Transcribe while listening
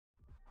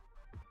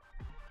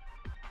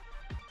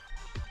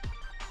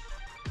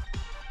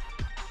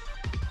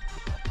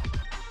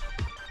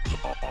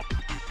Hello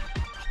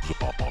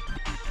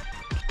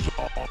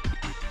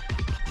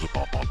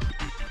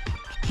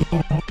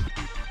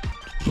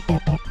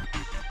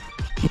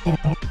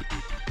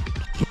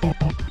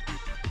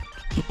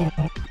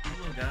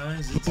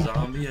guys, it's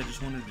Zombie. I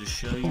just wanted to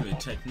show you a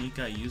technique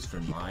I use for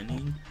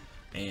mining,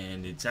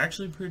 and it's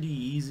actually pretty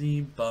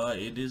easy, but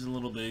it is a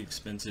little bit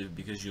expensive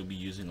because you'll be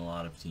using a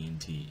lot of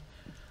TNT.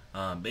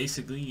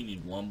 Basically, you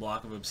need one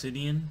block of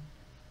obsidian,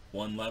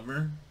 one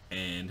lever,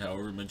 and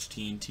however much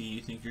TNT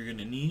you think you're going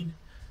to need.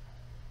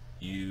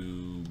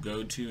 You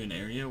go to an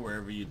area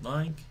wherever you'd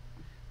like,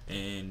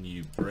 and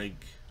you break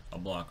a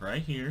block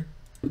right here,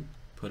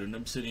 put an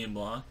obsidian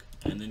block,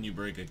 and then you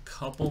break a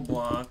couple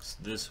blocks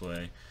this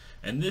way,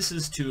 and this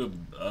is to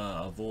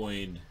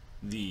avoid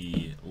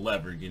the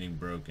lever getting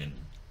broken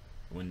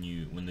when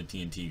the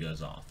TNT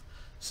goes off.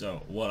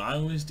 So what I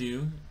always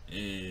do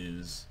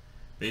is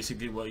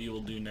basically what you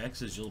will do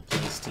next is you'll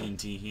place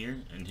TNT here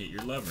and hit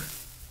your lever,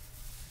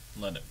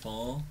 let it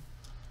fall,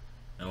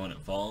 and when it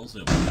falls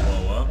it will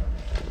blow up,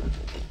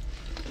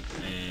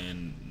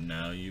 and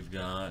now you've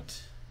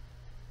got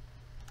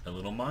a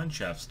little mine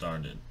shaft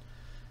started.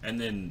 And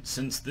then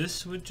since this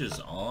switch is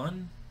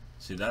on,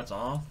 see that's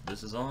off,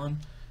 this is on,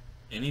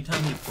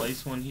 anytime you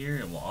place one here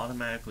it will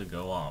automatically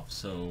go off,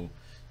 so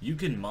you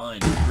can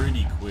mine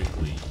pretty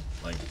quickly,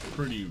 like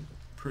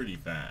pretty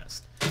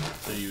fast.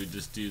 So you would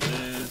just do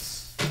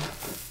this,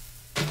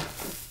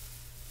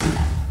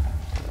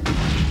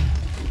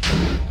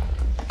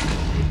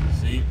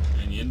 see,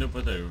 and you end up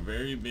with a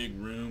very big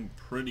room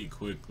pretty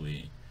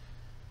quickly.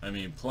 I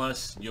mean,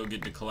 plus you'll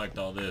get to collect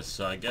all this,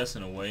 so I guess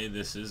in a way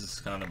this is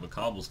kind of a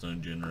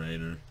cobblestone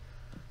generator.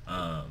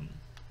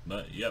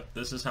 But yep,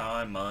 this is how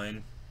I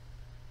mine.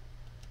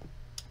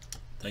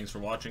 Thanks for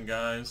watching,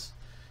 guys.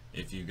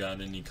 If you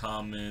got any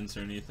comments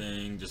or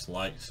anything, just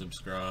like,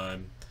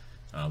 subscribe,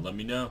 let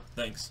me know.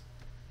 Thanks.